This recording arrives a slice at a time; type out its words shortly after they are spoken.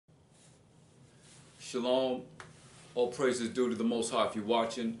Shalom. All praise is due to the Most High. If you're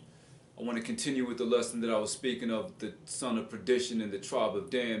watching, I want to continue with the lesson that I was speaking of, the son of perdition and the tribe of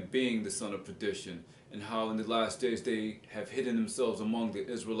Dan being the son of perdition, and how in the last days they have hidden themselves among the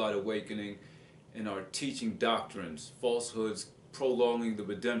Israelite awakening and are teaching doctrines, falsehoods, prolonging the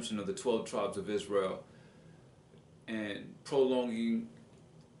redemption of the 12 tribes of Israel and prolonging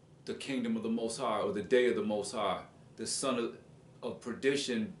the kingdom of the Most High, or the day of the Most High. The son of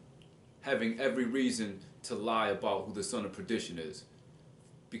perdition having every reason to lie about who the son of perdition is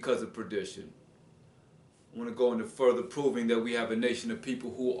because of perdition. I want to go into further proving that we have a nation of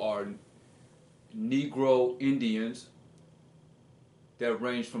people who are Negro Indians that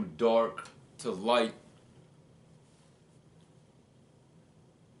range from dark to light,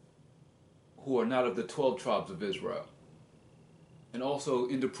 who are not of the 12 tribes of Israel. And also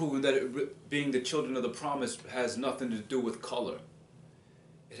into proving that being the children of the promise has nothing to do with color.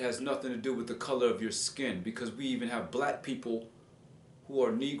 It has nothing to do with the color of your skin, because we even have black people who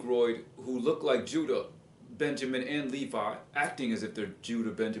are Negroid, who look like Judah, Benjamin, and Levi, acting as if they're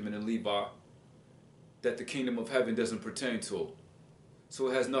Judah, Benjamin, and Levi, that the kingdom of heaven doesn't pertain to. So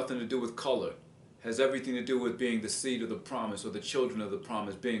it has nothing to do with color. It has everything to do with being the seed of the promise, or the children of the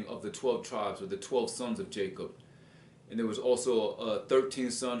promise, being of the 12 tribes, or the 12 sons of Jacob. And there was also a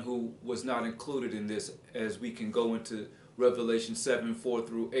 13th son who was not included in this, as we can go into Revelation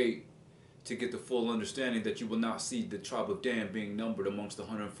 7:4-8 to get the full understanding that you will not see the tribe of Dan being numbered amongst the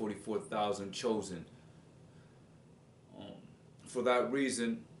 144,000 chosen. For that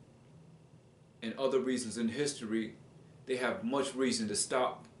reason and other reasons in history, they have much reason to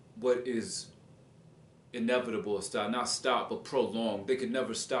stop what is inevitable, not stop but prolong. They could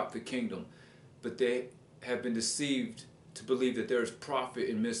never stop the kingdom, but they have been deceived to believe that there is profit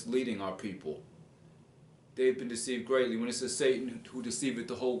in misleading our people. They've been deceived greatly. When it says Satan who deceiveth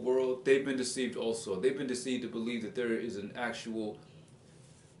the whole world, they've been deceived also. They've been deceived to believe that there is an actual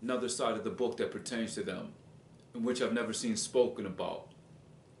another side of the book that pertains to them, in which I've never seen spoken about.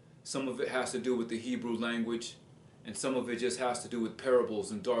 Some of it has to do with the Hebrew language, and some of it just has to do with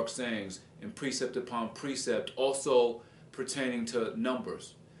parables and dark sayings and precept upon precept, also pertaining to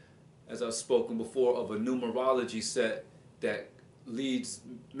numbers. As I've spoken before of a numerology set that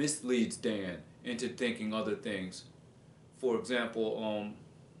misleads Dan into thinking other things. For example,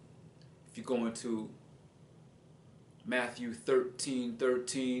 if you go into Matthew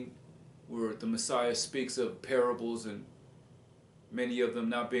 13:13, where the Messiah speaks of parables and many of them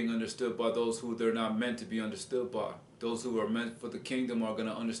not being understood by those who they're not meant to be understood by. Those who are meant for the kingdom are going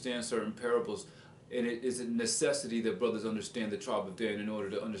to understand certain parables, and it is a necessity that brothers understand the tribe of Dan in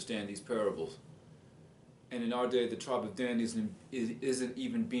order to understand these parables. And in our day, the tribe of Dan isn't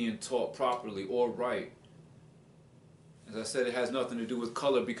even being taught properly or right. As I said, it has nothing to do with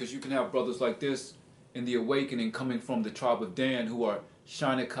color, because you can have brothers like this in the awakening coming from the tribe of Dan who are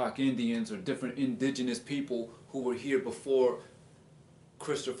Shinnecock Indians or different indigenous people who were here before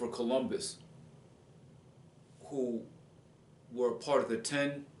Christopher Columbus, who were part of the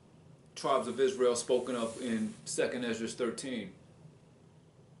 10 tribes of Israel spoken of in 2nd Ezra 13.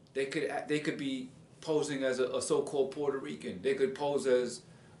 They could be posing as a so-called Puerto Rican. They could pose as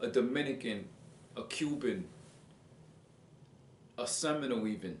a Dominican, a Cuban, a Seminole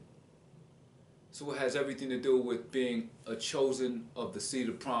even. So it has everything to do with being a chosen of the seed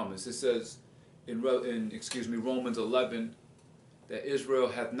of promise. It says in Romans 11 that Israel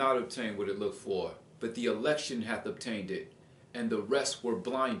hath not obtained what it looked for, but the election hath obtained it, and the rest were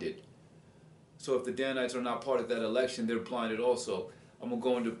blinded. So if the Danites are not part of that election, they're blinded also. I'm going to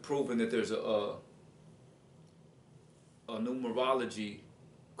go into proving that there's a numerology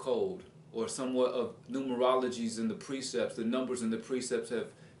code, or somewhat of numerologies in the precepts. The numbers in the precepts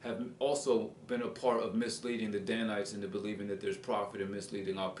have also been a part of misleading the Danites into believing that there's profit in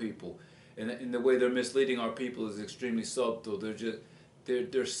misleading our people. And the way they're misleading our people is extremely subtle.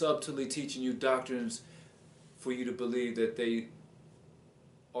 They're subtly teaching you doctrines for you to believe that they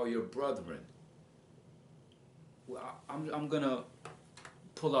are your brethren. Well, I'm gonna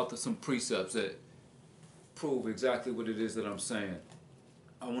pull out some precepts that prove exactly what it is that I'm saying.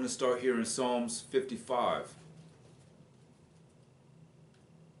 I want to start here in Psalms 55.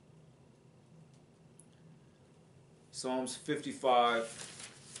 Psalms 55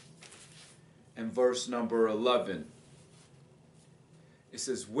 and verse number 11. It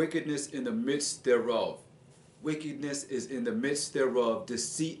says, wickedness in the midst thereof. Wickedness is in the midst thereof.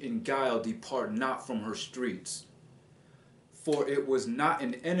 Deceit and guile depart not from her streets. For it was not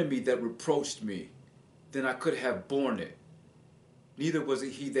an enemy that reproached me, then I could have borne it. Neither was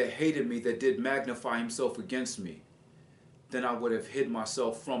it he that hated me that did magnify himself against me. Then I would have hid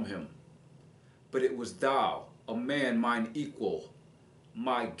myself from him. But it was thou, a man mine equal,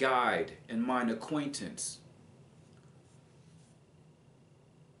 my guide and mine acquaintance.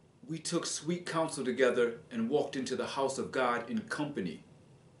 We took sweet counsel together and walked into the house of God in company.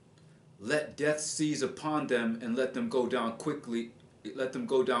 Let death seize upon them and let them go down quickly, let them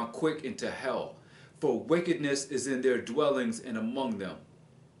go down quick into hell. For wickedness is in their dwellings and among them.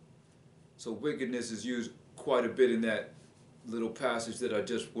 So wickedness is used quite a bit in that little passage that I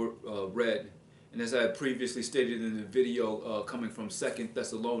just read. And as I had previously stated in the video coming from 2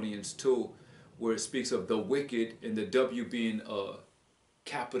 Thessalonians 2, where it speaks of the wicked and the W being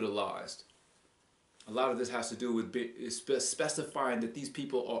capitalized. A lot of this has to do with specifying that these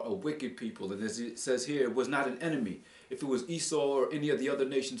people are a wicked people. And as it says here, it was not an enemy. If it was Esau or any of the other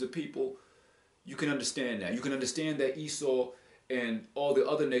nations of people, you can understand that. You can understand that Esau and all the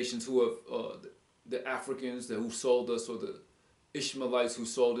other nations who have, the Africans who sold us, or the Ishmaelites who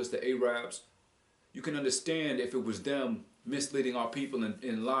sold us, the Arabs, you can understand if it was them misleading our people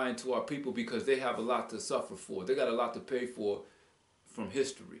and lying to our people, because they have a lot to suffer for. They got a lot to pay for from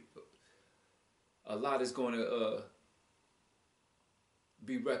history. A lot is going to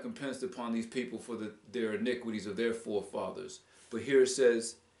be recompensed upon these people for their iniquities of their forefathers. But here it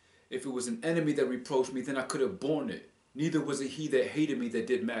says, if it was an enemy that reproached me, then I could have borne it. Neither was it he that hated me that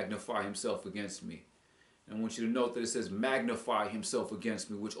did magnify himself against me. And I want you to note that it says magnify himself against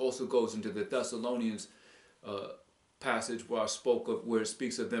me, which also goes into the Thessalonians passage where I spoke of, where it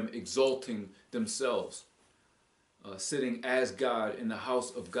speaks of them exalting themselves, sitting as God in the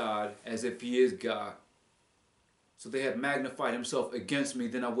house of God as if he is God. So they had magnified himself against me,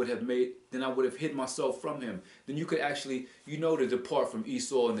 then I would have hid myself from him. Then you could actually, to depart from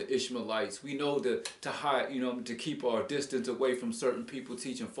Esau and the Ishmaelites. We know to hide, to keep our distance away from certain people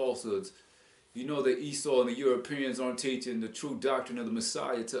teaching falsehoods. You know that Esau and the Europeans aren't teaching the true doctrine of the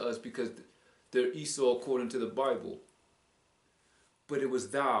Messiah to us because they're Esau according to the Bible. But it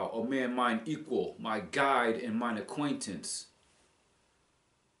was thou, a man mine equal, my guide and mine acquaintance.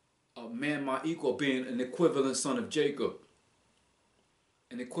 A man my equal being an equivalent son of Jacob.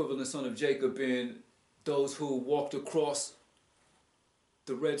 An equivalent son of Jacob being those who walked across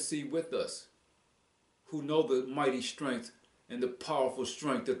the Red Sea with us, who know the mighty strength and the powerful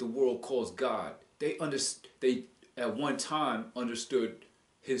strength that the world calls God. They at one time understood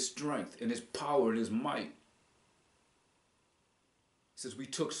his strength and his power and his might. It says, we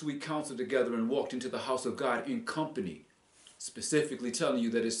took sweet counsel together and walked into the house of God in company. Specifically telling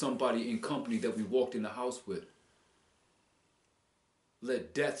you that it's somebody in company that we walked in the house with.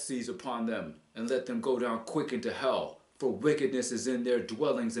 Let death seize upon them and let them go down quick into hell, for wickedness is in their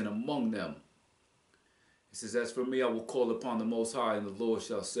dwellings and among them. It says, as for me, I will call upon the Most High, and the Lord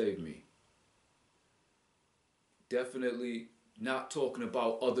shall save me. Definitely not talking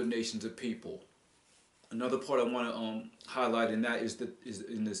about other nations of people. Another part I want to highlight in that is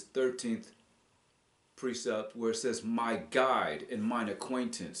in this 13th precept where it says, my guide and mine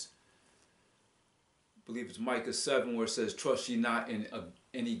acquaintance. I believe it's Micah 7 where it says, trust ye not in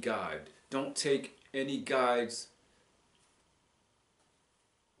any guide. Don't take any guide's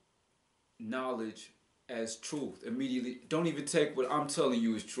knowledge as truth immediately. Don't even take what I'm telling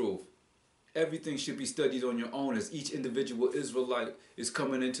you as truth. Everything should be studied on your own, as each individual Israelite is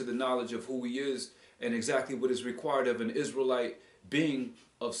coming into the knowledge of who he is and exactly what is required of an Israelite being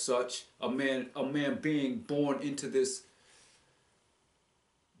of such, a man being born into this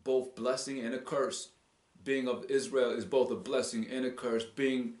both blessing and a curse. Being of Israel is both a blessing and a curse.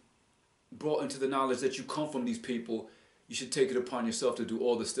 Being brought into the knowledge that you come from these people, you should take it upon yourself to do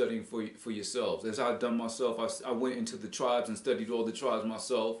all the studying for yourselves. As I've done myself, I went into the tribes and studied all the tribes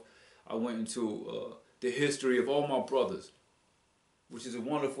myself. I went into the history of all my brothers, which is a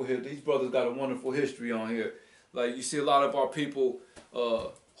wonderful history. These brothers got a wonderful history on here. Like, you see a lot of our people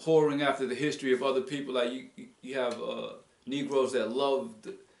whoring after the history of other people. Like, you have Negroes that love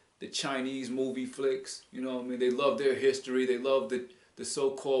the Chinese movie flicks. You know what I mean? They love their history. They love the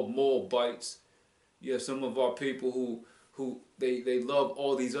so-called Moabites. You have some of our people who they love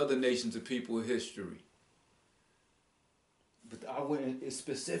all these other nations of people in history. But I went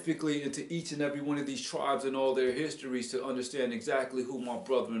specifically into each and every one of these tribes and all their histories to understand exactly who my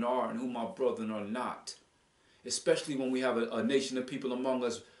brethren are and who my brethren are not. Especially when we have a nation of people among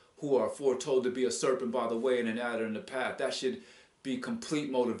us who are foretold to be a serpent by the way and an adder in the path. That should be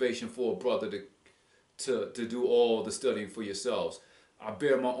complete motivation for a brother to do all the studying for yourselves. I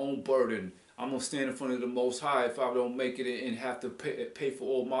bear my own burden. I'm going to stand in front of the Most High if I don't make it and have to pay for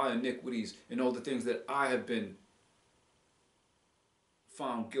all my iniquities and all the things that I have been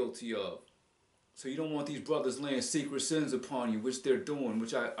found guilty of. So you don't want these brothers laying secret sins upon you, which they're doing,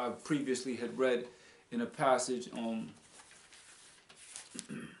 which I previously had read in a passage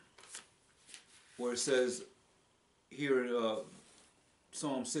where it says here in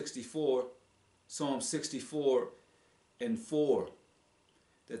Psalm 64 and 4,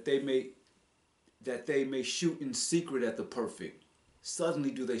 that they may shoot in secret at the perfect. Suddenly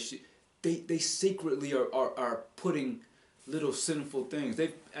do they shoot. They secretly are putting little sinful things.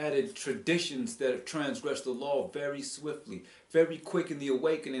 They've added traditions that have transgressed the law very swiftly. Very quick in the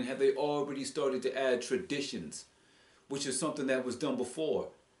awakening have they already started to add traditions, which is something that was done before.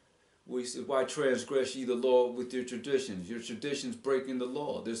 We said, why transgress ye the law with your traditions? Your traditions breaking the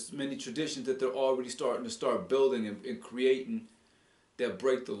law. There's many traditions that they're already starting to building and creating that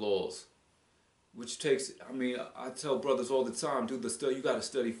break the laws. Which takes, I tell brothers all the time, do the study. You got to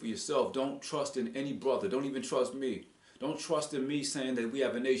study for yourself. Don't trust in any brother. Don't even trust me. Don't trust in me saying that we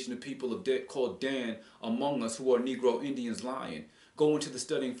have a nation of people called Dan among us who are Negro Indians lying. Go into the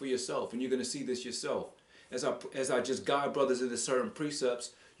studying for yourself, and you're going to see this yourself. As I just guide brothers into certain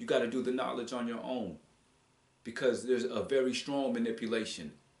precepts, you got to do the knowledge on your own, because there's a very strong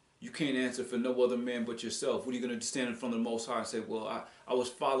manipulation. You can't answer for no other man but yourself. What are you going to stand in front of the Most High and say, well, I was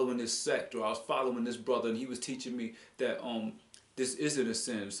following this sect, or I was following this brother, and he was teaching me that this isn't a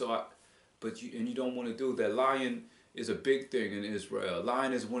sin. You don't want to do that. Lying is a big thing in Israel.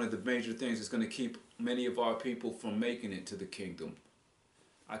 Lying is one of the major things that's going to keep many of our people from making it to the kingdom.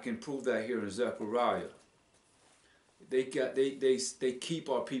 I can prove that here in Zechariah. They keep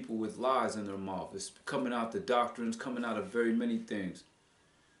our people with lies in their mouth. It's coming out the doctrines, coming out of very many things.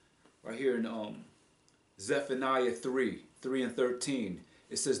 Right here in Zephaniah 3 and 13,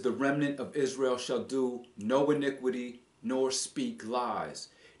 it says, the remnant of Israel shall do no iniquity, nor speak lies.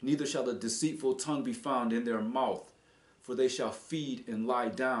 Neither shall a deceitful tongue be found in their mouth. For they shall feed and lie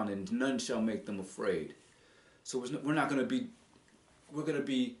down, and none shall make them afraid. So we're going to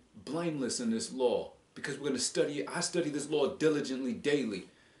be blameless in this law, because we're going to study it. I study this law diligently daily,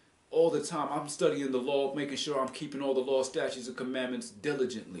 all the time. I'm studying the law, making sure I'm keeping all the law, statutes, and commandments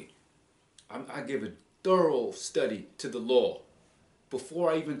diligently. I give a thorough study to the law.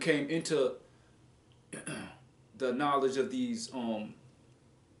 Before I even came into the knowledge of these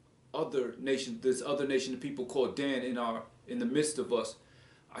this other nation of people called Dan in the midst of us,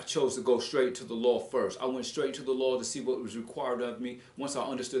 I chose to go straight to the law first. I went straight to the law to see what was required of me. Once I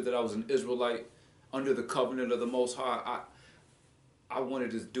understood that I was an Israelite under the covenant of the Most High, I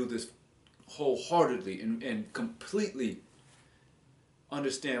wanted to do this wholeheartedly and completely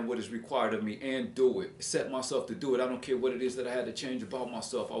understand what is required of me and do it. Set myself to do it. I don't care what it is that I had to change about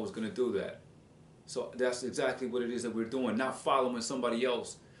myself. I was going to do that. So that's exactly what it is that we're doing. Not following somebody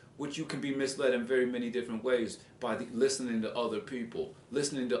else, which you can be misled in very many different ways by listening to other people,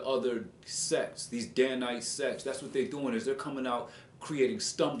 listening to other sects, these Danite sects. That's what they're doing, is they're coming out creating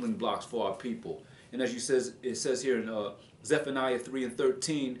stumbling blocks for our people. And as it says here in Zephaniah 3 and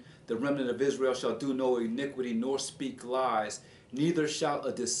 13, the remnant of Israel shall do no iniquity nor speak lies, neither shall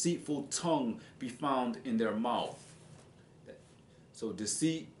a deceitful tongue be found in their mouth. So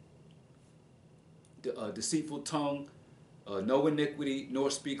deceitful tongue, no iniquity,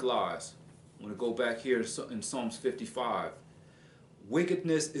 nor speak lies. I'm going to go back here in Psalms 55.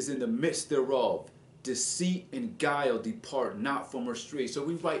 Wickedness is in the midst thereof. Deceit and guile depart not from her street. So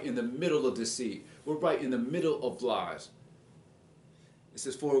we're right in the middle of deceit. We're right in the middle of lies. It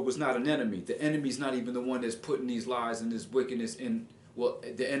says, for it was not an enemy. The enemy's not even the one that's putting these lies and this wickedness in. Well,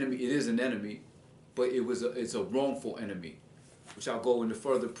 the enemy, it is an enemy, but it's a wrongful enemy, which I'll go into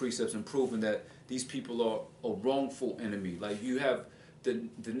further precepts and proving that these people are a wrongful enemy. Like you have the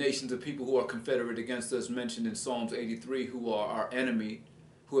nations of people who are confederate against us mentioned in Psalms 83, who are our enemy,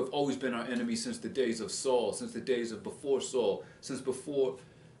 who have always been our enemy since the days of Saul, since the days of before Saul,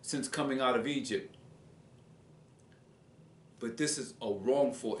 since coming out of Egypt. But this is a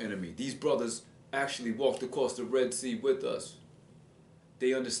wrongful enemy. These brothers actually walked across the Red Sea with us.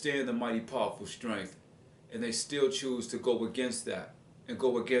 They understand the mighty powerful strength, and they still choose to go against that and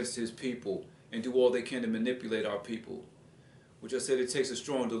go against his people and do all they can to manipulate our people. Which I said, it takes a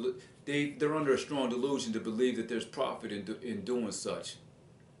strong they're under a strong delusion to believe that there's profit in doing such.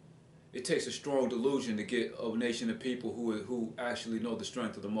 It takes a strong delusion to get a nation of people who actually know the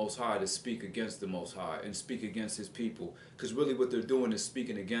strength of the Most High to speak against the Most High and speak against his people. Because really what they're doing is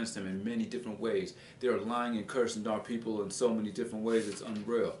speaking against him in many different ways. They're lying and cursing our people in so many different ways, it's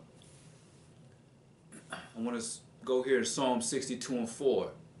unreal. I want to go here in Psalm 62 and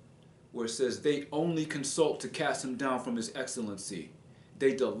 4, where it says, they only consult to cast him down from his excellency.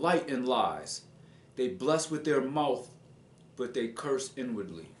 They delight in lies. They bless with their mouth, but they curse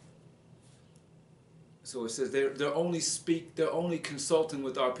inwardly. So it says they're only consulting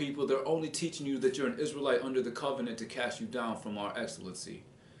with our people. They're only teaching you that you're an Israelite under the covenant to cast you down from our excellency,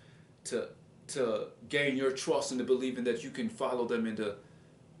 to gain your trust into believing that you can follow them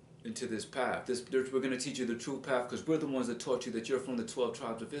into this path. We're going to teach you the true path because we're the ones that taught you that you're from the 12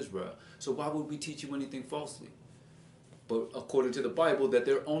 tribes of Israel. So why would we teach you anything falsely? But according to the Bible, that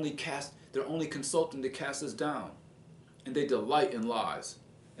they're only consulting to cast us down, and they delight in lies.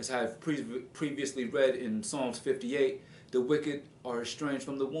 As I have previously read in Psalms 58, the wicked are estranged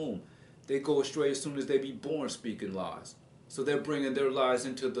from the womb. They go astray as soon as they be born, speaking lies. So they're bringing their lies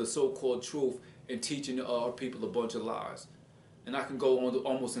into the so-called truth and teaching our people a bunch of lies. And I can go on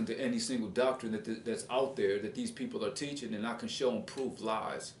almost into any single doctrine that's out there that these people are teaching, and I can show and prove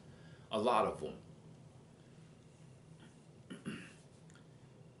lies, a lot of them.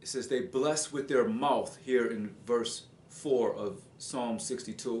 It says they bless with their mouth here in verse 4 of Psalm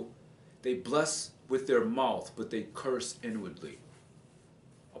 62. They bless with their mouth, but they curse inwardly.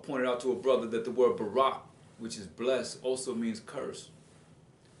 I pointed out to a brother that the word barak, which is bless, also means curse.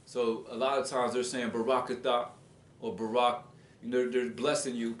 So a lot of times they're saying barakatah or barak. They're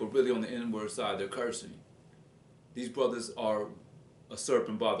blessing you, but really on the inward side, they're cursing you. These brothers are a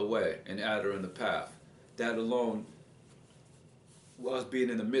serpent by the way, an adder in the path. That alone, us being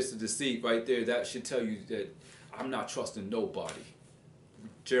in the midst of deceit right there, that should tell you that I'm not trusting nobody.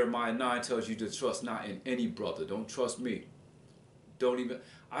 Jeremiah 9 tells you to trust not in any brother. Don't trust me.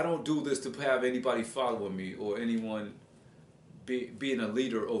 I don't do this to have anybody following me or anyone being a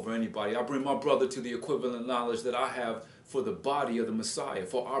leader over anybody. I bring my brother to the equivalent knowledge that I have for the body of the Messiah,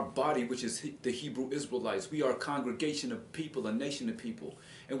 for our body, which is the Hebrew Israelites. We are a congregation of people, a nation of people,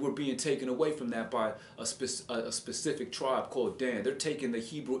 and we're being taken away from that by a specific tribe called Dan. They're taking the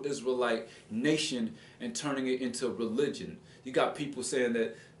Hebrew Israelite nation and turning it into religion. You got people saying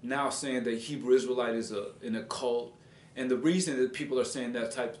that Hebrew Israelite is in a cult. And the reason that people are saying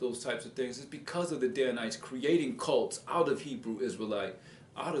those types of things is because of the Danites creating cults out of Hebrew Israelite,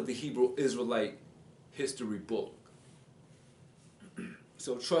 out of the Hebrew Israelite history book.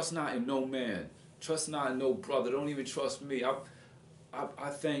 So trust not in no man, trust not in no brother. Don't even trust me. I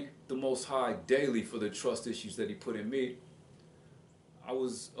thank the Most High daily for the trust issues that He put in me. I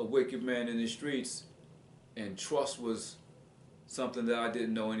was a wicked man in the streets, and trust was something that I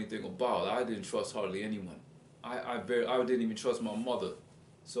didn't know anything about. I didn't trust hardly anyone. I didn't even trust my mother.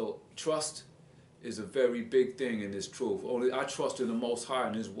 So trust is a very big thing in this truth. Only I trust in the Most High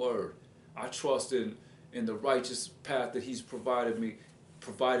and His Word. I trust in the righteous path that He's provided me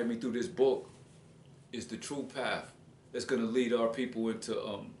through this book is the true path that's going to lead our people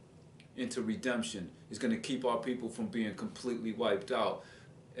into redemption. It's going to keep our people from being completely wiped out.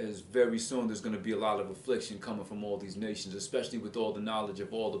 As very soon there's going to be a lot of affliction coming from all these nations, especially with all the knowledge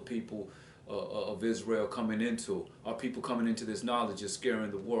of all the people of Israel coming into. Our people coming into this knowledge is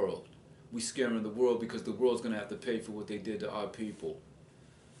scaring the world. We scaring the world because the world's going to have to pay for what they did to our people.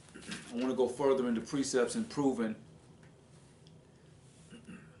 I want to go further into precepts and proving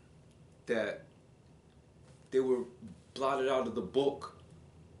that they were blotted out of the book,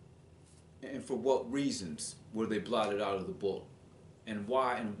 and for what reasons were they blotted out of the book, and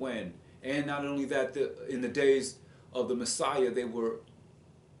why and when. And not only that, in the days of the Messiah, they were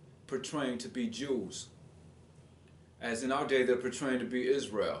portraying to be Jews. As in our day, they're portraying to be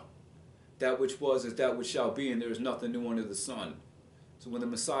Israel. That which was is that which shall be, and there is nothing new under the sun. So when the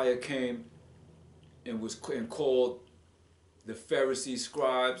Messiah came and was called the Pharisees,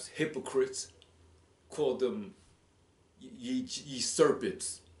 scribes, hypocrites, called them ye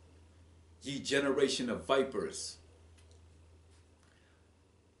serpents, ye generation of vipers.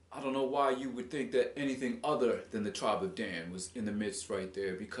 I don't know why you would think that anything other than the tribe of Dan was in the midst right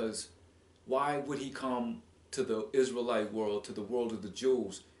there, because why would he come to the Israelite world, to the world of the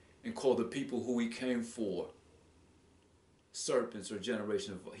Jews, and call the people who he came for serpents or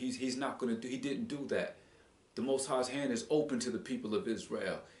generation of... He's not going to do... He didn't do that. The Most High's hand is open to the people of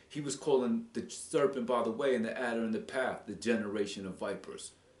Israel. He was calling the serpent by the way and the adder in the path, the generation of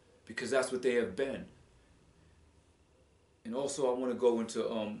vipers, because that's what they have been. And also I want to go into,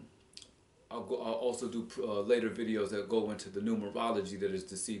 I'll also do later videos that go into the numerology that is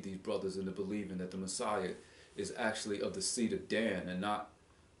to see these brothers into believing that the Messiah is actually of the seed of Dan and not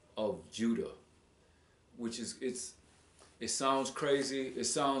of Judah. Which is, it sounds crazy. It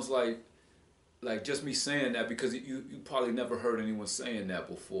sounds like just me saying that, because you probably never heard anyone saying that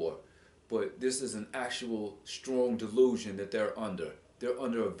before. But this is an actual strong delusion that they're under. They're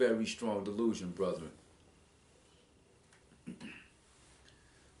under a very strong delusion, brethren.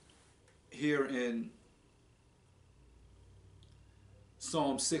 Here in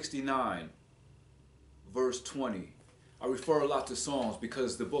Psalm 69, verse 20. I refer a lot to Psalms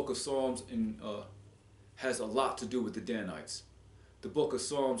because the book of Psalms has a lot to do with the Danites. The book of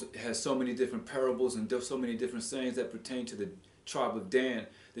Psalms has so many different parables and so many different sayings that pertain to the tribe of Dan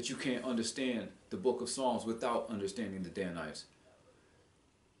that you can't understand the book of Psalms without understanding the Danites.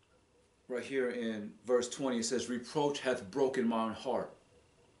 Right here in verse 20 it says, reproach hath broken mine heart,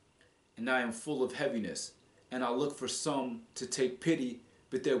 and I am full of heaviness. And I looked for some to take pity,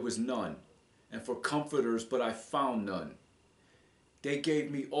 but there was none, and for comforters, but I found none. They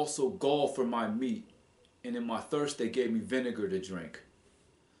gave me also gall for my meat, and in my thirst they gave me vinegar to drink.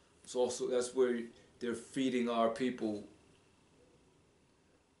 So also that's where they're feeding our people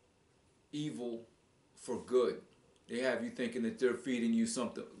evil for good. They have you thinking that they're feeding you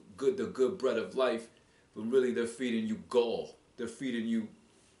something good, the good bread of life, but really they're feeding you gall. They're feeding you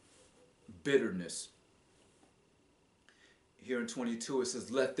bitterness. Here in 22 it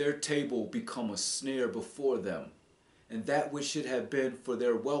says, let their table become a snare before them, and that which should have been for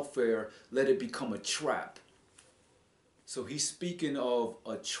their welfare, let it become a trap. So he's speaking of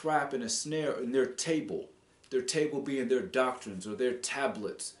a trap and a snare in their table being their doctrines or their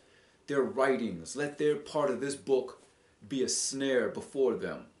tablets, their writings. Let their part of this book be a snare before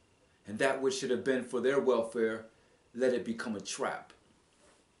them, and that which should have been for their welfare, let it become a trap.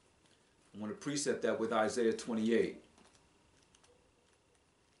 I want to precept that with Isaiah 28.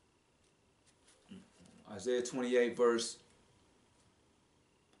 Isaiah 28 verse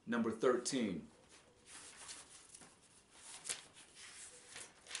number 13.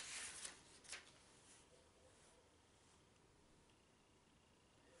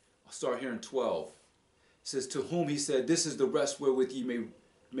 I'll start here in 12. It says, to whom he said, this is the rest wherewith ye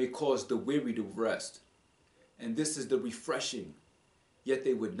may cause the weary to rest, and this is the refreshing, yet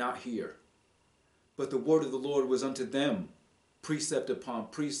they would not hear. But the word of the Lord was unto them, precept upon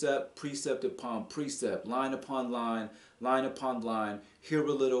precept, precept upon precept, line upon line, line upon line, here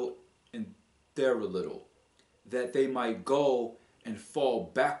a little and there a little, that they might go and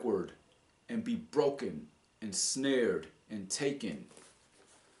fall backward and be broken and snared and taken.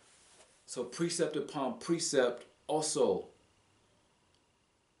 So precept upon precept also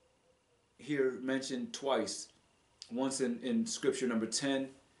here mentioned twice, once in scripture number 10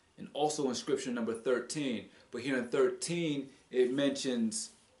 and also in scripture number 13. But here in 13 it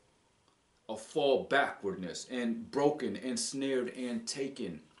mentions a fall backwardness and broken and snared and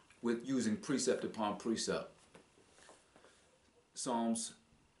taken with using precept upon precept. Psalms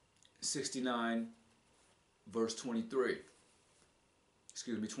 69 verse 22.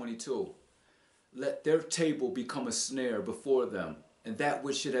 Let their table become a snare before them, and that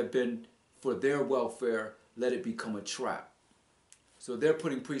which should have been for their welfare, let it become a trap. So they're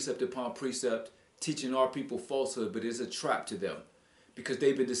putting precept upon precept, teaching our people falsehood, but it's a trap to them because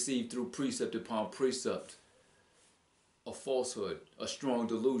they've been deceived through precept upon precept, a falsehood, a strong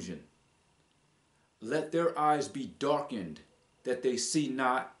delusion. Let their eyes be darkened, that they see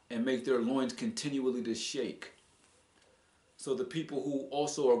not, and make their loins continually to shake. So the people who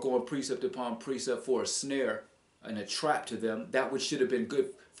also are going precept upon precept for a snare and a trap to them, that which should have been good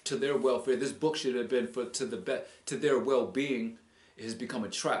to their welfare, this book should have been to their well-being, it has become a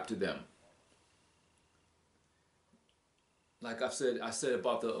trap to them. Like I said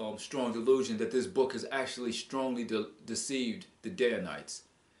about the strong delusion that this book has actually strongly deceived the Danites.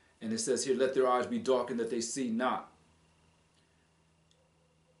 And it says here, let their eyes be darkened that they see not,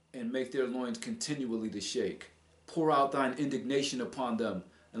 and make their loins continually to shake. Pour out thine indignation upon them,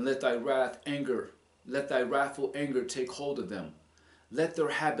 and let thy wrathful anger take hold of them. Let their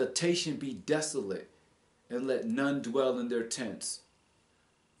habitation be desolate, and let none dwell in their tents.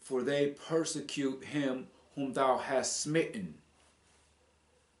 For they persecute him whom thou hast smitten.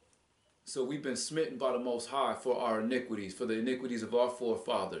 So we've been smitten by the Most High for our iniquities, for the iniquities of our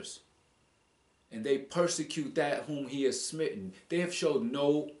forefathers. And they persecute that whom he has smitten. They have showed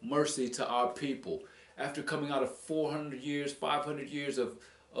no mercy to our people. After coming out of 400 years, 500 years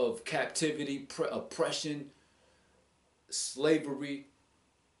of captivity, oppression, slavery,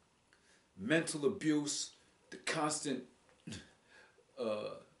 mental abuse, the constant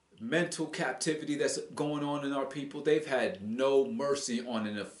mental captivity that's going on in our people, they've had no mercy on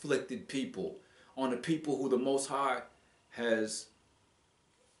an afflicted people, on a people who the Most High has,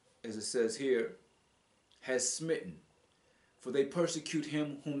 as it says here, has smitten. For they persecute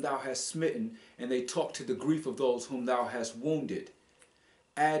him whom thou hast smitten, and they talk to the grief of those whom thou hast wounded.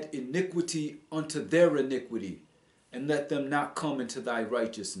 Add iniquity unto their iniquity, and let them not come into thy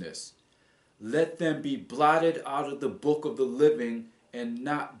righteousness. Let them be blotted out of the book of the living, and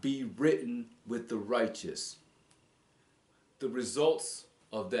not be written with the righteous. The results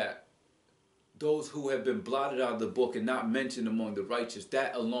of that those who have been blotted out of the book and not mentioned among the righteous,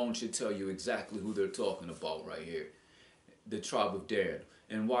 that alone should tell you exactly who they're talking about right here. The tribe of Dan.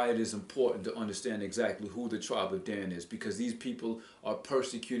 And why it is important to understand exactly who the tribe of Dan is, because these people are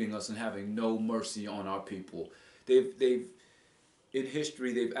persecuting us and having no mercy on our people. They've in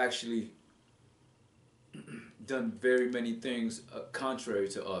history, they've actually done very many things contrary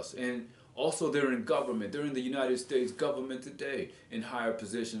to us. And also they're in government. They're in the United States government today in higher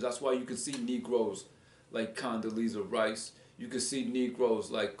positions. That's why you can see Negroes like Condoleezza Rice. You can see Negroes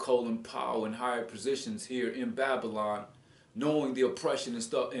like Colin Powell in higher positions here in Babylon, knowing the oppression and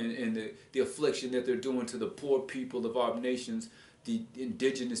stuff and the affliction that they're doing to the poor people of our nations, the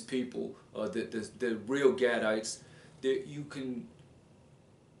indigenous people, the real Gadites. That you can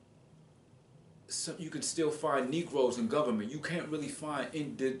still find Negroes in government. You can't really find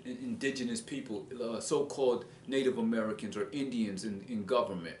indigenous people, so-called Native Americans or Indians in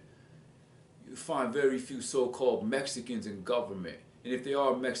government. You find very few so-called Mexicans in government. And if they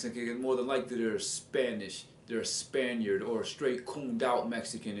are Mexican, more than likely they're Spanish, they're a Spaniard, or a straight cooned out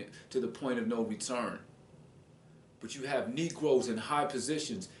Mexican to the point of no return. But you have Negroes in high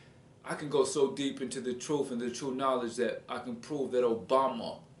positions. I can go so deep into the truth and the true knowledge that I can prove that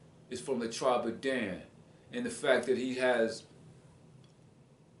Obama is from the tribe of Dan, and the fact that he has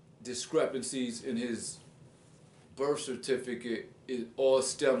discrepancies in his birth certificate, it all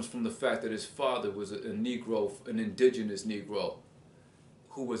stems from the fact that his father was a Negro, an indigenous Negro,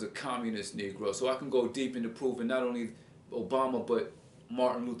 who was a communist Negro. So I can go deep into proving not only Obama, but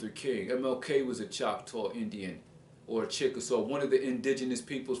Martin Luther King. MLK was a Choctaw Indian, or a Chickasaw, one of the indigenous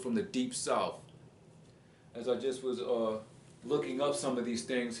peoples from the Deep South. As I just was looking up some of these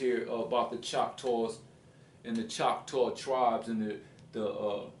things here about the Choctaws and the Choctaw tribes and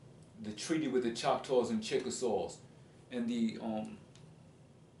the treaty with the Choctaws and Chickasaws, and the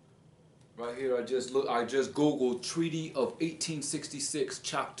right here I just googled Treaty of 1866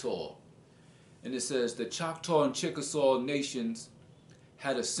 Choctaw, and it says the Choctaw and Chickasaw nations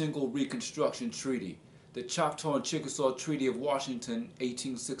had a single Reconstruction treaty, the Choctaw and Chickasaw Treaty of Washington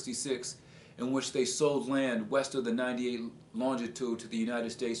 1866, in which they sold land west of the 98 longitude to the United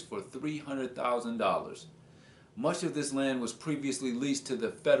States for $300,000. Much of this land was previously leased to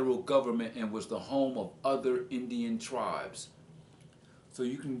the federal government and was the home of other Indian tribes. So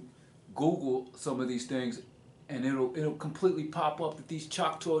you can Google some of these things and it'll completely pop up that these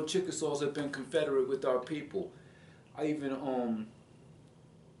Choctaw and Chickasaws have been confederate with our people. I even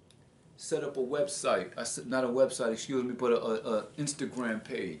set up a website, not a website, excuse me, but a Instagram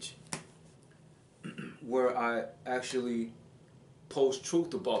page where I actually post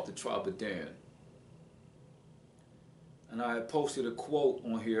truth about the tribe of Dan. And I posted a quote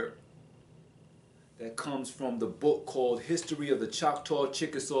on here that comes from the book called History of the Choctaw,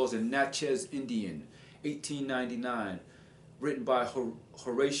 Chickasaws, and Natchez Indian, 1899, written by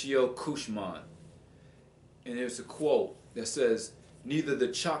Horatio Cushman. And there's a quote that says, "Neither the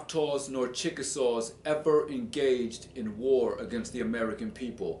Choctaws nor Chickasaws ever engaged in war against the American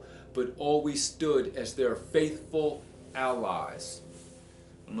people, but always stood as their faithful allies."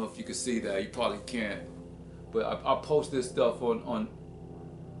 I don't know if you can see that, you probably can't. But I post this stuff on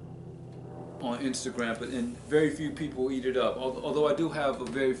Instagram, but very few people eat it up. Although I do have a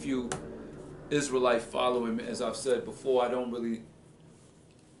very few Israelite following me, as I've said before, I don't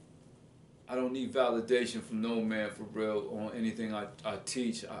need validation from no man for real on anything I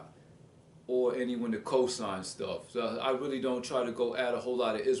teach or anyone to co-sign stuff. So I really don't try to go add a whole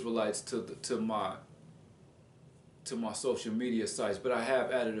lot of Israelites to my social media sites, but I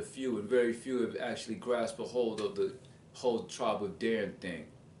have added a few, and very few have actually grasped a hold of the whole tribe of Dan thing.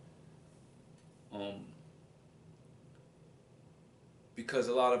 Because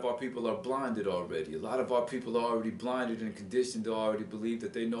a lot of our people are blinded already. A lot of our people are already blinded and conditioned to already believe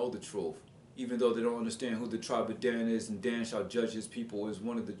that they know the truth, even though they don't understand who the tribe of Dan is, and Dan shall judge his people as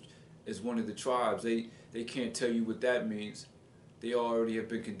one of the tribes. They can't tell you what that means. They already have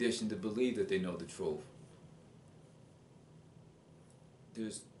been conditioned to believe that they know the truth.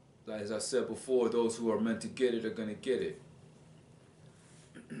 There's, as I said before, those who are meant to get it are going to get it.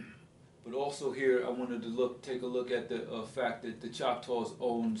 But also here, I wanted to take a look at the fact that the Choctaws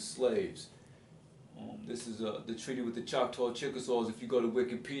owned slaves. This is the treaty with the Choctaw Chickasaws. If you go to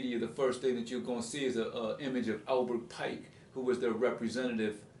Wikipedia, the first thing that you're going to see is an image of Albert Pike, who was their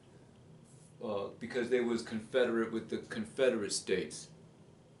representative because they was confederate with the Confederate States.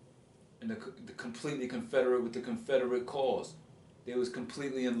 And the completely confederate with the Confederate cause. They was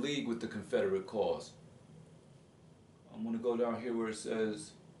completely in league with the Confederate cause. I'm going to go down here where it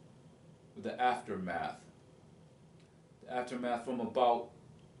says the aftermath. The aftermath from about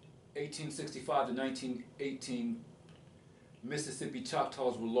 1865 to 1918, Mississippi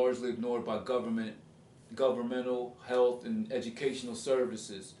Choctaws were largely ignored by governmental, health, and educational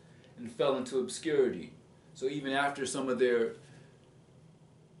services and fell into obscurity. So even after some of their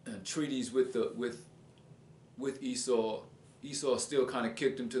treaties with Esau, Esau still kind of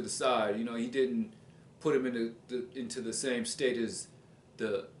kicked him to the side. You know, he didn't put him into the same state as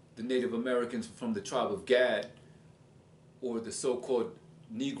the Native Americans from the tribe of Gad or the so-called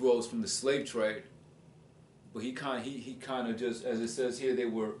Negroes from the slave trade. But he kind of just, as it says here, they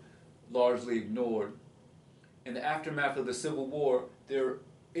were largely ignored. In the aftermath of the Civil War, their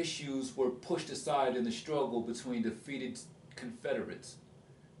issues were pushed aside in the struggle between defeated Confederates,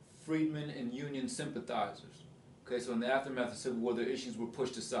 freedmen, and Union sympathizers. Okay, so in the aftermath of the Civil War, their issues were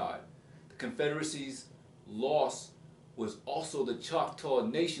pushed aside. The Confederacy's loss was also the Choctaw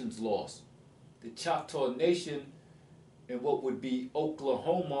Nation's loss. The Choctaw Nation in what would be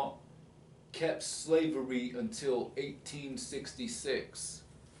Oklahoma kept slavery until 1866.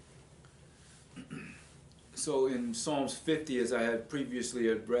 So in Psalms 50, as I had previously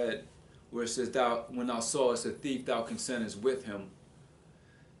read, where it says, when thou sawest a thief, thou consentest with him.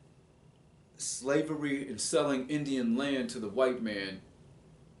 Slavery and selling Indian land to the white man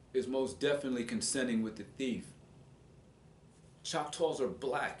is most definitely consenting with the thief. Choctaws are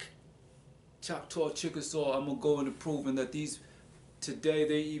black. Choctaw, Chickasaw, I'm going to go into proving that today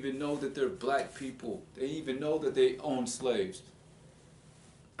they even know that they're black people. They even know that they own slaves.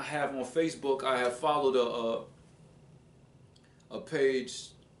 I have on Facebook, I have followed a page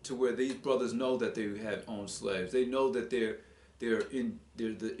to where these brothers know that they have owned slaves. They know that they're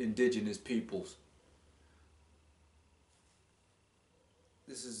the indigenous peoples.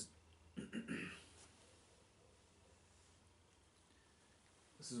 This is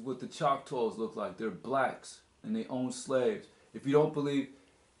this is what the Choctaws look like. They're blacks and they own slaves. If you don't believe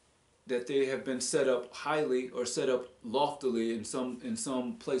that they have been set up highly or set up loftily in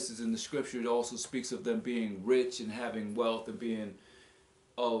some places in the scripture, it also speaks of them being rich and having wealth and being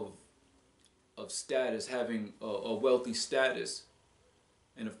of status, having a wealthy status.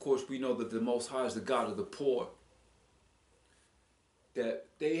 And of course we know that the Most High is the God of the poor. That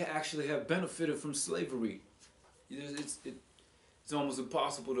they actually have benefited from slavery. It's almost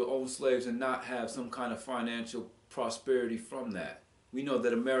impossible to own slaves and not have some kind of financial prosperity from that. We know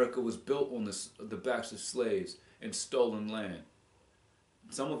that America was built on the backs of slaves and stolen land.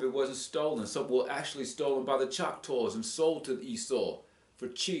 Some of it wasn't stolen. Some were actually stolen by the Choctaws and sold to Esau for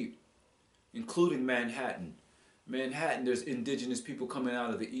cheap, including Manhattan. Manhattan, there's indigenous people coming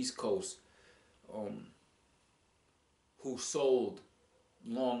out of the East Coast who sold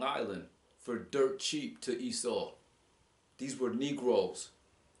Long Island for dirt cheap to Esau. These were Negroes.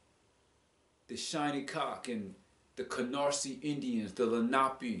 The Shinnecock and the Canarsie Indians, the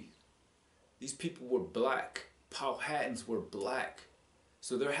Lenape. These people were black. Powhatans were black.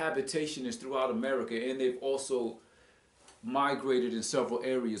 So their habitation is throughout America, and they've also migrated in several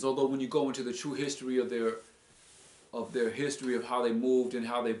areas. Although when you go into the true history of their history of how they moved and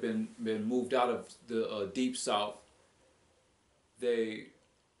how they've been moved out of the Deep South,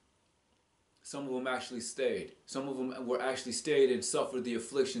 some of them actually stayed. Some of them were actually stayed and suffered the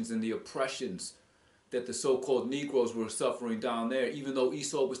afflictions and the oppressions that the so-called Negroes were suffering down there, even though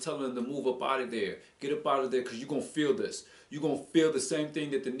Esau was telling them to move up out of there. Get up out of there because you're going to feel this. You're going to feel the same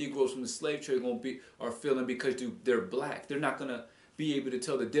thing that the Negroes from the slave trade are feeling because they're black. They're not going to be able to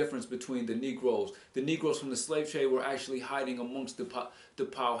tell the difference between the Negroes. The Negroes from the slave trade were actually hiding amongst the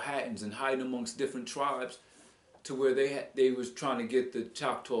Powhatans and hiding amongst different tribes to where they was trying to get the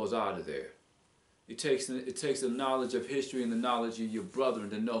Choctaws out of there. It takes a knowledge of history and the knowledge of your brother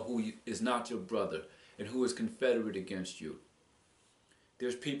to know who is not your brother and who is confederate against you.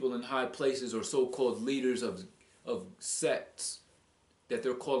 There's people in high places or so-called leaders of sects that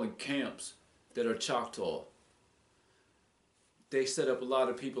they're calling camps that are Choctaw. They set up a lot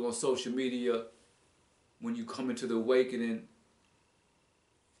of people on social media when you come into the awakening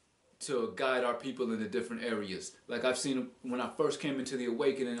to guide our people into different areas. Like I've seen, when I first came into the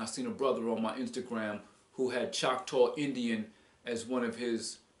awakening, I seen a brother on my Instagram who had Choctaw Indian as one of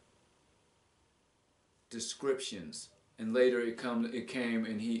his descriptions. And later it came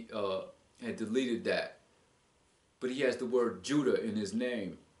and he had deleted that. But he has the word Judah in his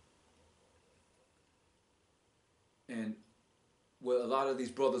name. And what a lot of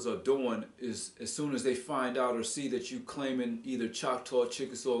these brothers are doing is, as soon as they find out or see that you claiming either Choctaw,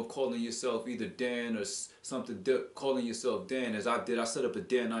 Chickasaw, and calling yourself either Dan or something, calling yourself Dan, as I did, I set up a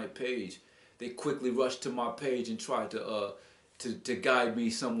Danite page. They quickly rushed to my page and tried to to guide me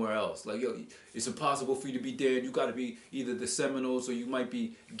somewhere else. Like, yo, it's impossible for you to be Dan. You got to be either the Seminoles or you might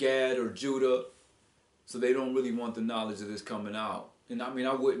be Gad or Judah. So they don't really want the knowledge of this coming out. And I mean,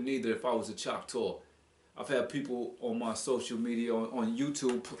 I wouldn't either if I was a Choctaw. I've had people on my social media, on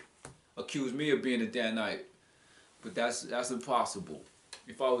YouTube, accuse me of being a Danite. But that's impossible.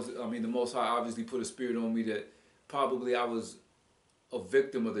 If I was, I mean, the Most High obviously put a spirit on me that probably I was a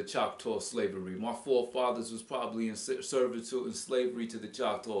victim of the Choctaw slavery. My forefathers was probably in servitude and slavery to the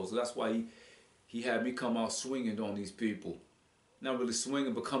Choctaws. So that's why he had me come out swinging on these people. Not really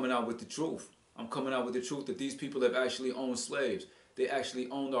swinging, but coming out with the truth. I'm coming out with the truth that these people have actually owned slaves. They actually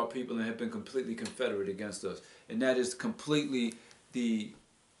owned our people and have been completely confederate against us. And that is completely the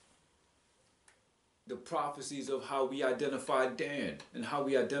prophecies of how we identify Dan and how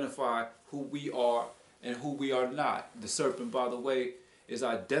we identify who we are and who we are not. The serpent, by the way, is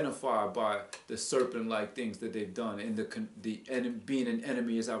identified by the serpent-like things that they've done, and being an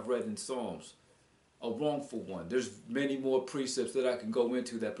enemy, as I've read in Psalms, a wrongful one. There's many more precepts that I can go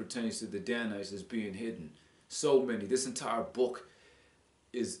into that pertains to the Danites as being hidden. So many. This entire book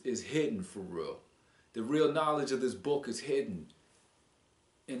is hidden for real. The real knowledge of this book is hidden.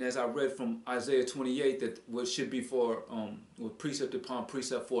 And as I read from Isaiah 28, that what should be for precept upon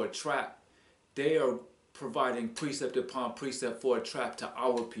precept for a trap, they are providing precept upon precept for a trap to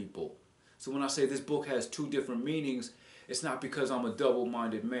our people. So when I say this book has two different meanings, it's not because I'm a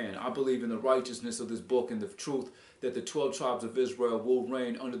double-minded man. I believe in the righteousness of this book and the truth that the 12 tribes of Israel will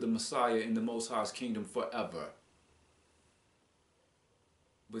reign under the Messiah in the Most High's kingdom forever.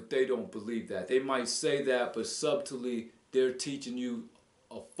 But they don't believe that. They might say that, but subtly they're teaching you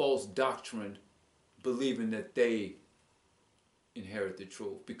a false doctrine, believing that they inherit the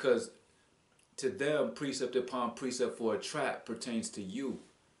truth. Because to them, precept upon precept for a trap pertains to you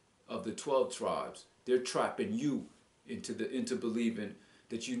of the 12 tribes. They're trapping you into believing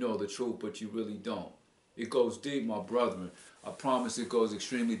that you know the truth, but you really don't. It goes deep, my brethren. I promise it goes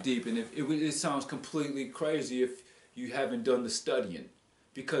extremely deep. And it sounds completely crazy if you haven't done the studying,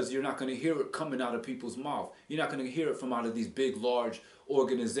 because you're not going to hear it coming out of people's mouth. You're not going to hear it from out of these big, large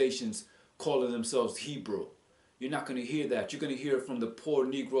organizations calling themselves Hebrew. You're not going to hear that. You're going to hear it from the poor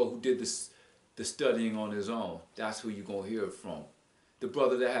Negro who did the studying on his own. That's who you're going to hear it from. The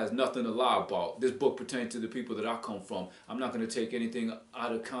brother that has nothing to lie about. This book pertains to the people that I come from. I'm not going to take anything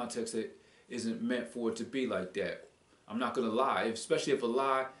out of context that isn't meant for it to be like that. I'm not going to lie, especially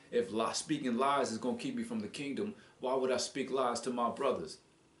if speaking lies is going to keep me from the kingdom. Why would I speak lies to my brothers?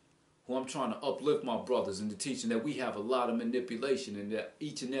 Who I'm trying to uplift my brothers into teaching that we have a lot of manipulation and that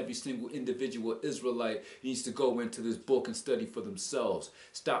each and every single individual Israelite needs to go into this book and study for themselves.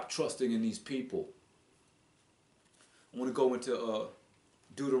 Stop trusting in these people. I want to go into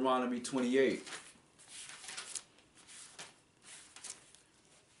Deuteronomy 28.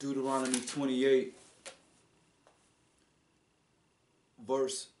 Deuteronomy 28,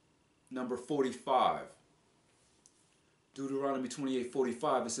 verse number 45. Deuteronomy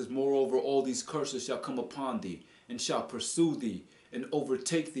 28:45, it says, "Moreover, all these curses shall come upon thee, and shall pursue thee, and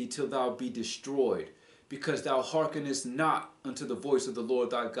overtake thee till thou be destroyed, because thou hearkenest not unto the voice of the Lord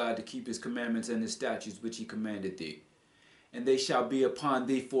thy God to keep his commandments and his statutes which he commanded thee. And they shall be upon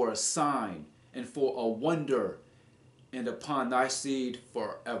thee for a sign, and for a wonder, and upon thy seed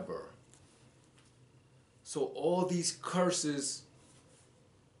forever." So all these curses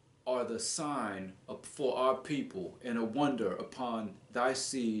are the sign for our people and a wonder upon thy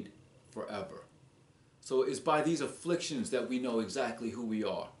seed forever. So it's by these afflictions that we know exactly who we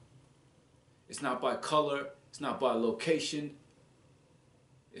are. It's not by color, it's not by location,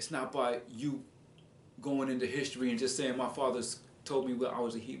 it's not by you going into history and just saying my father's told me I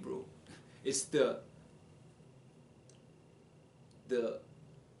was a Hebrew. It's the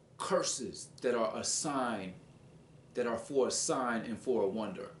curses that are a sign, that are for a sign and for a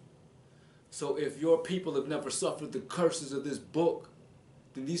wonder. So if your people have never suffered the curses of this book,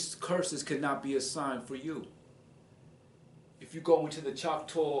 then these curses cannot be a sign for you. If you go into the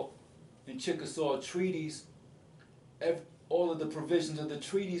Choctaw and Chickasaw treaties, all of the provisions of the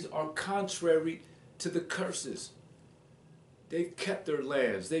treaties are contrary to the curses. They've kept their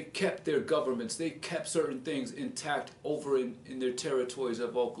lands, they've kept their governments, they've kept certain things intact over in their territories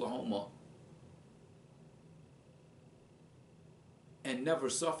of Oklahoma, and never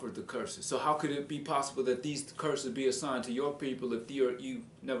suffered the curses. So how could it be possible that these curses be assigned to your people if you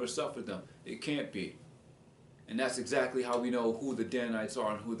never suffered them? It can't be. And that's exactly how we know who the Danites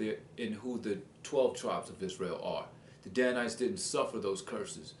are and who the 12 tribes of Israel are. The Danites didn't suffer those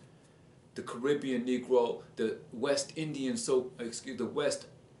curses. The Caribbean Negro, the West Indians, the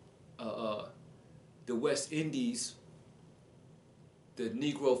West Indies, the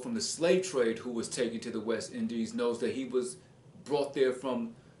Negro from the slave trade who was taken to the West Indies knows that he was brought there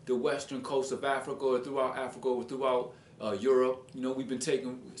from the western coast of Africa or throughout Europe. You know, we've been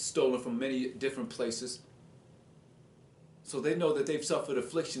stolen from many different places. So they know that they've suffered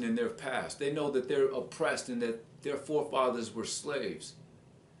affliction in their past. They know that they're oppressed and that their forefathers were slaves.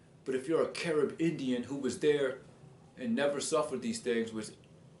 But if you're a Carib Indian who was there and never suffered these things, which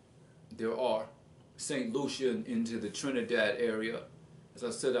there are, St. Lucia and into the Trinidad area, as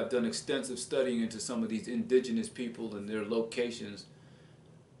I said, I've done extensive studying into some of these indigenous people and their locations.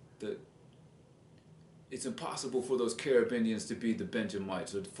 That it's impossible for those Carib Indians to be the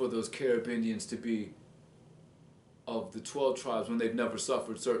Benjamites, or for those Carib Indians to be of the 12 tribes when they've never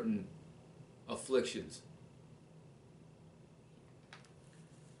suffered certain afflictions.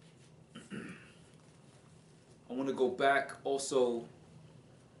 I want to go back also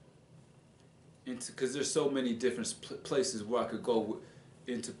into, because there's so many different places where I could go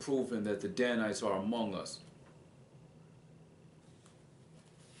into proving that the Danites are among us.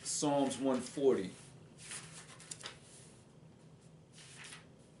 Psalms 140.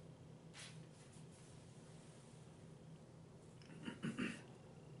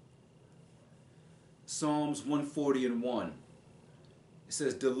 Psalms 140:1. It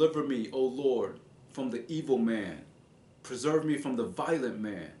says, "Deliver me, O Lord, from the evil man. Preserve me from the violent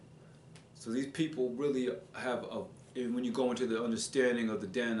man." So these people really have when you go into the understanding of the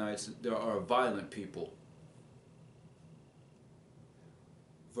Danites, there are violent people.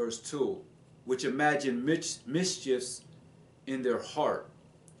 Verse 2, "Which imagine mischiefs in their heart.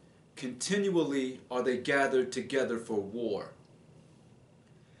 Continually are they gathered together for war.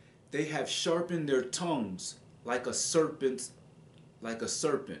 They have sharpened their tongues like a serpent.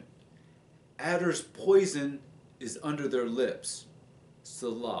 Adder's poison is under their lips."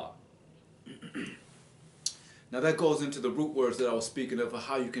 Salah. Now that goes into the root words that I was speaking of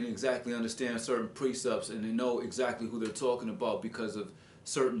how you can exactly understand certain precepts and they know exactly who they're talking about because of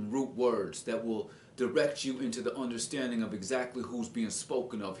certain root words that will direct you into the understanding of exactly who's being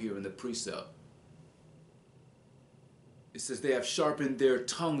spoken of here in the precept. It says they have sharpened their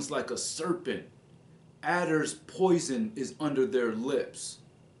tongues like a serpent. Adder's poison is under their lips.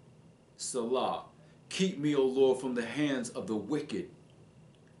 Salah. Keep me, O Lord, from the hands of the wicked.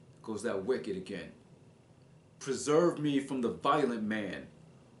 Goes that wicked again. Preserve me from the violent man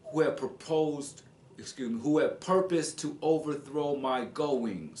who have purposed to overthrow my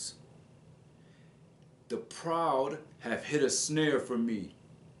goings. The proud have hid a snare for me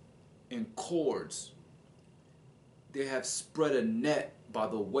in cords. They have spread a net by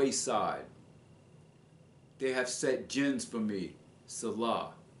the wayside. They have set gins for me.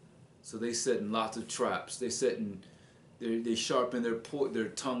 Salah. So they set in lots of traps. They sharpen their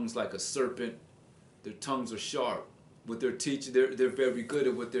tongues like a serpent. Their tongues are sharp. What they're teaching, they're very good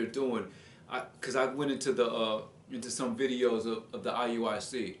at what they're doing. Because I went into some videos of the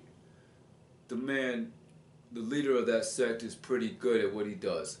IUIC. The leader of that sect is pretty good at what he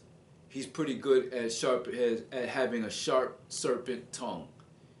does. He's pretty good at having a sharp serpent tongue.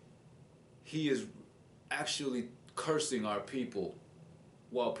 He is actually cursing our people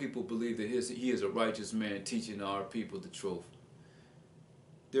while people believe that he is a righteous man teaching our people the truth.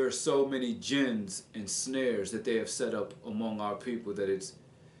 There are so many gins and snares that they have set up among our people that it's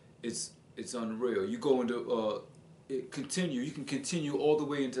unreal. You go into you can continue all the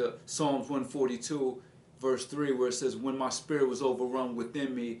way into Psalms 142 verse 3 where it says, "When my spirit was overrun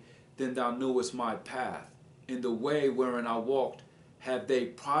within me, then thou knewest my path. In the way wherein I walked, have they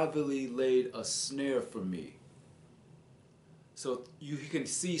privately laid a snare for me." So you can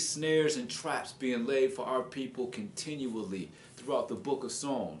see snares and traps being laid for our people continually throughout the book of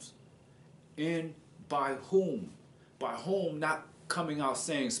Psalms. And by whom? By whom, not coming out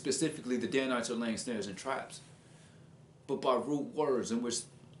saying specifically the Danites are laying snares and traps, but by root words in which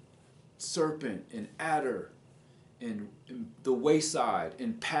serpent and adder and the wayside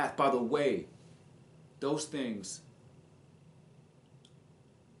and path by the way, those things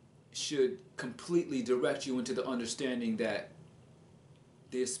should completely direct you into the understanding that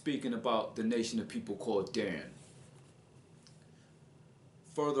they're speaking about the nation of people called Dan.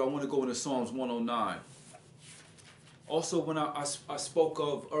 Further, I want to go into Psalms 109. Also, when I spoke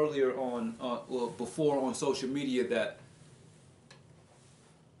of earlier before on social media that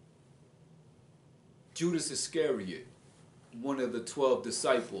Judas Iscariot, one of the 12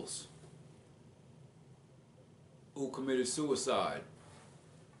 disciples who committed suicide,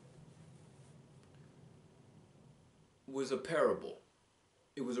 was a parable.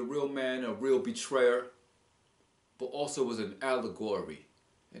 It was a real man, a real betrayer, but also was an allegory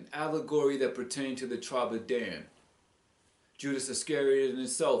that pertained to the tribe of Dan. Judas Iscariot in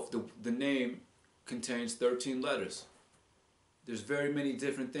itself, the name contains 13 letters. There's very many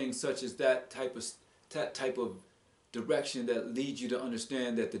different things such as that type of direction that leads you to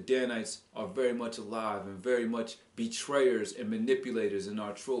understand that the Danites are very much alive and very much betrayers and manipulators in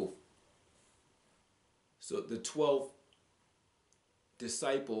our truth. So the 12th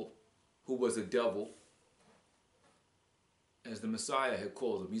disciple, who was a devil, as the Messiah had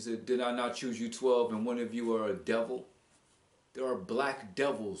called him, he said, "Did I not choose you 12 and one of you are a devil?" There are black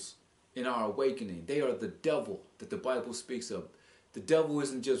devils in our awakening. They are the devil that the Bible speaks of. The devil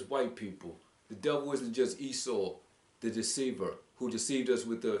isn't just white people. The devil isn't just Esau, the deceiver, who deceived us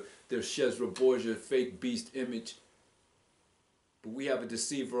with their Shezra Borgia fake beast image. But we have a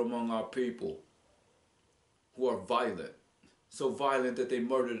deceiver among our people who are violent. So violent that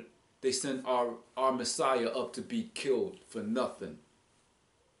they sent our Messiah up to be killed for nothing.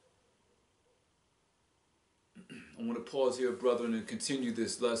 I want to pause here, brethren, and continue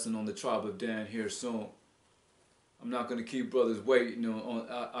this lesson on the tribe of Dan here soon. I'm not going to keep brothers waiting.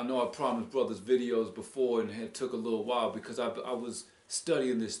 I know I promised brothers videos before, and it took a little while because I was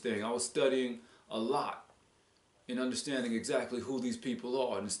studying this thing. I was studying a lot in understanding exactly who these people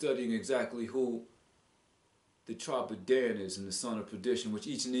are and studying exactly who the tribe of Dan is and the son of Perdition, which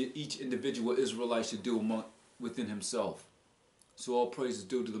each individual Israelite should do within himself. So all praise is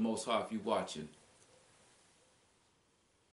due to the Most High if you're watching.